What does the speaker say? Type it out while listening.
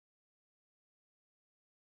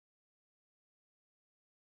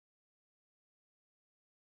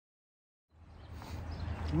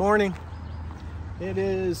Morning. It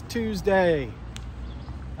is Tuesday,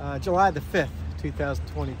 July the 5th,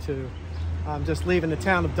 2022. I'm just leaving the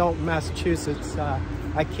town of Dalton, Massachusetts.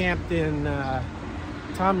 I camped in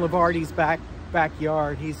Tom Lavardi's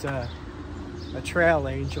backyard. He's a trail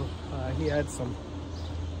angel. He had some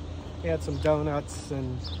donuts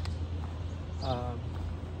and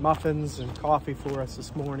muffins and coffee for us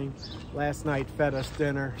this morning. Last night fed us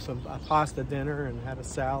dinner, a pasta dinner, and had a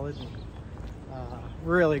salad.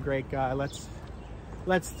 Really great guy. Let's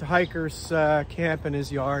hikers camp in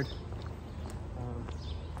his yard.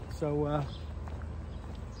 I'm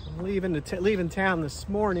leaving town this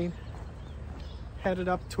morning, headed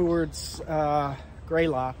up towards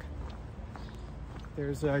Greylock.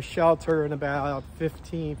 There's a shelter in about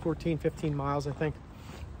 14, 15 miles, I think.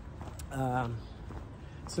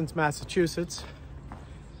 Since Massachusetts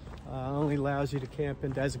only allows you to camp in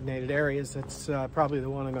designated areas, that's probably the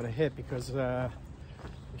one I'm going to hit, because the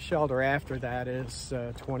shelter after that is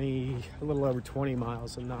a little over 20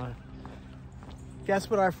 miles. And guess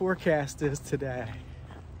what our forecast is today?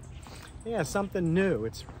 Yeah, something new.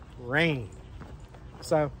 It's rain.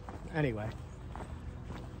 So anyway,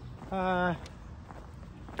 I'm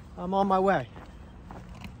on my way.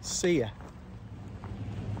 See ya.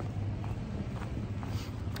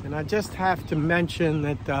 And I just have to mention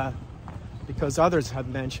that, because others have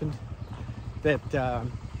mentioned, that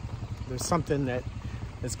there's something that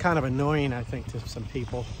is kind of annoying, I think, to some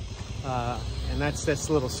people. And that's this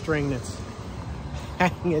little string that's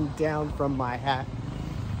hanging down from my hat.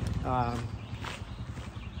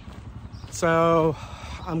 So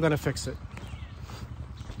I'm gonna fix it.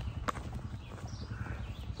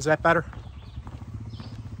 Is that better?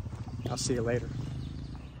 I'll see you later.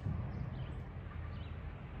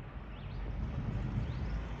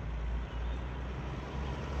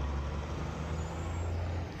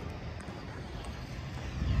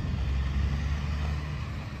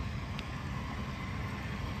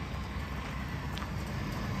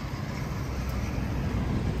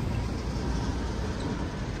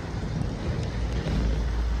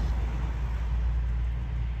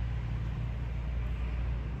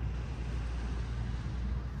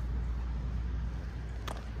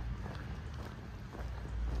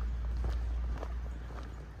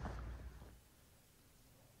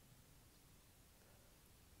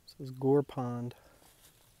 This is Gore Pond.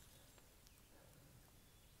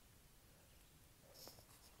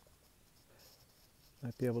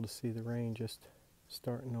 Might be able to see the rain just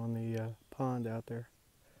starting on the pond out there.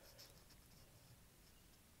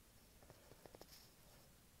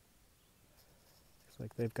 Looks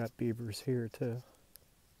like they've got beavers here too.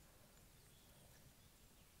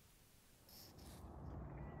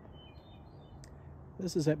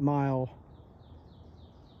 This is at mile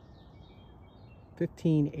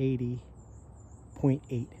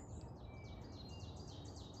 1580.8.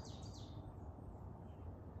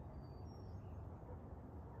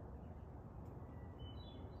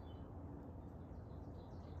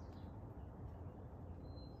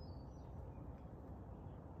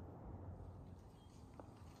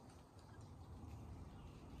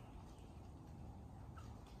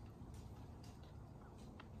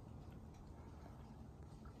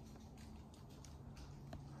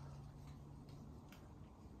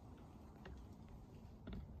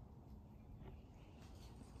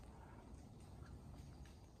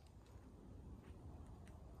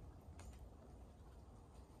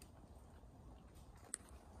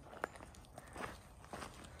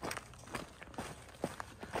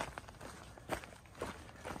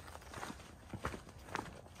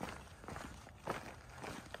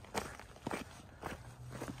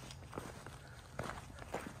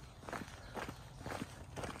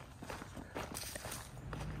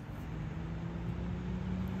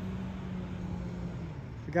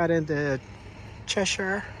 We got into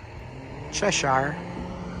Cheshire.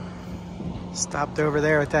 Stopped over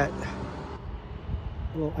there at that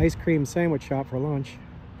little ice cream sandwich shop for lunch.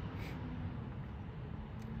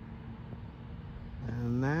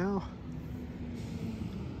 And now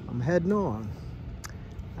I'm heading on.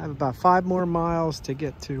 I have about 5 more miles to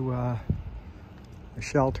get to the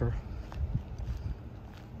shelter.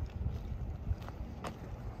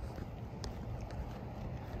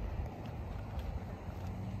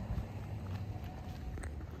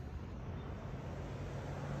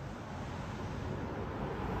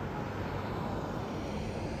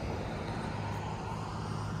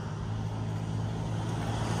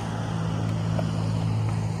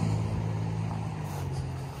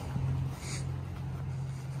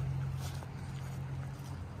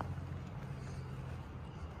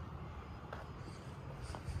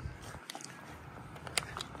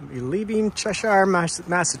 I'll be leaving Cheshire,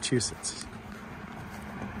 Massachusetts.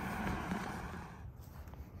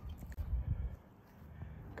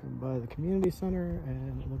 Come by the community center,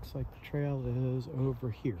 and it looks like the trail is over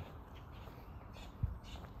here.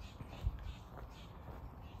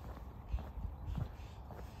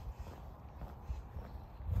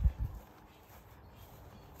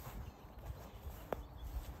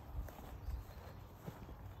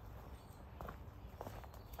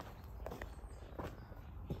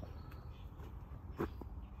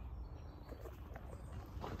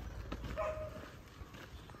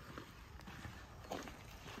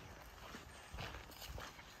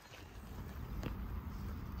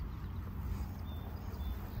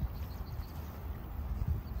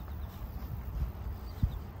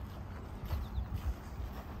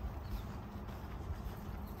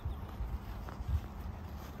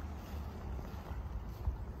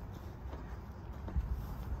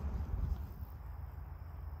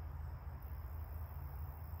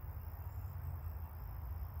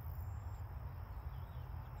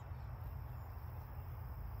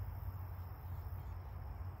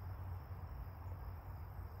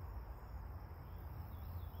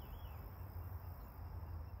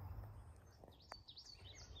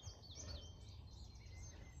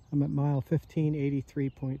 I'm at mile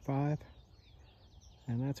 1583.5,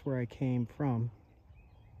 and that's where I came from.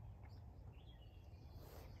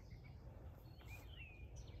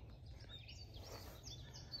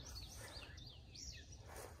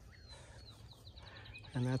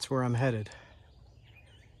 And that's where I'm headed.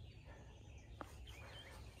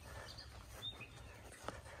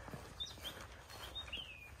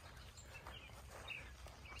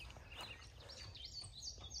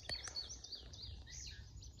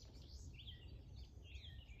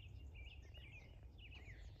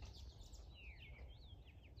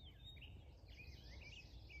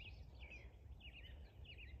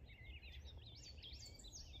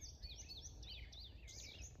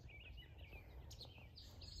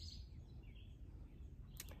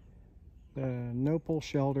 The Nopal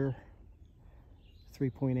Shelter,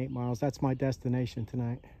 3.8 miles. That's my destination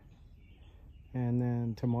tonight. And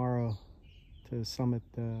then tomorrow to summit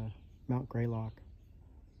Mount Greylock.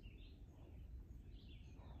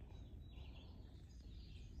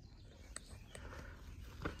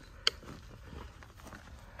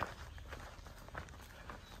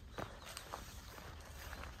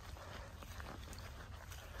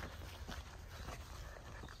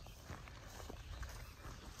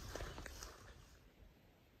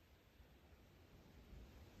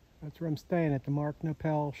 That's where I'm staying, at the Mark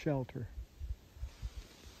Nopal Shelter.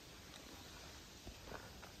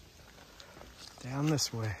 Down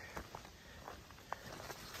this way.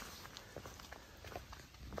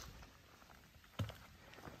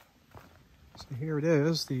 So here it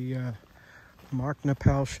is, the Mark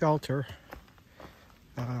Nopal Shelter.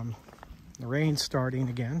 The rain's starting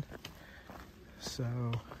again, so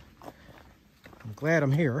I'm glad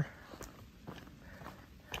I'm here.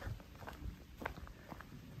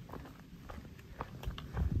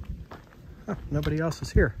 Nobody else is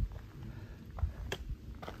here.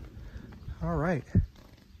 All right.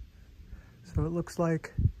 So it looks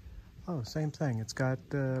like, oh, same thing. It's got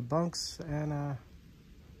bunks and a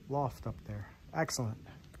loft up there. Excellent.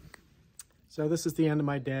 So this is the end of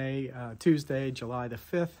my day, Tuesday, July the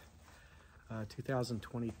 5th,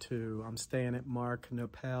 2022. I'm staying at Mark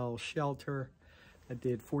Nopal Shelter. I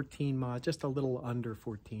did 14 miles, just a little under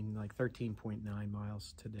 14, like 13.9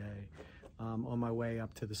 miles today. On my way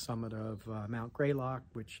up to the summit of Mount Greylock,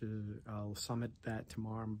 which I'll summit that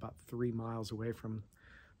tomorrow. I'm about 3 miles away from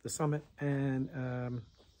the summit, and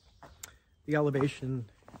the elevation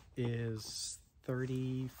is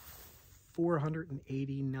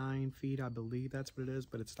 3,489 feet, I believe that's what it is,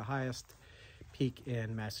 but it's the highest peak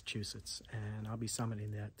in Massachusetts, and I'll be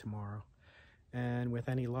summiting that tomorrow. And with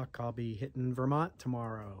any luck, I'll be hitting Vermont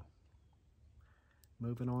tomorrow,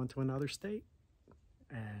 moving on to another state,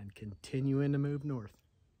 and continuing to move north.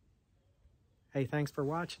 Hey, thanks for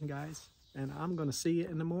watching, guys, and I'm going to see you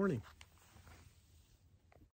in the morning.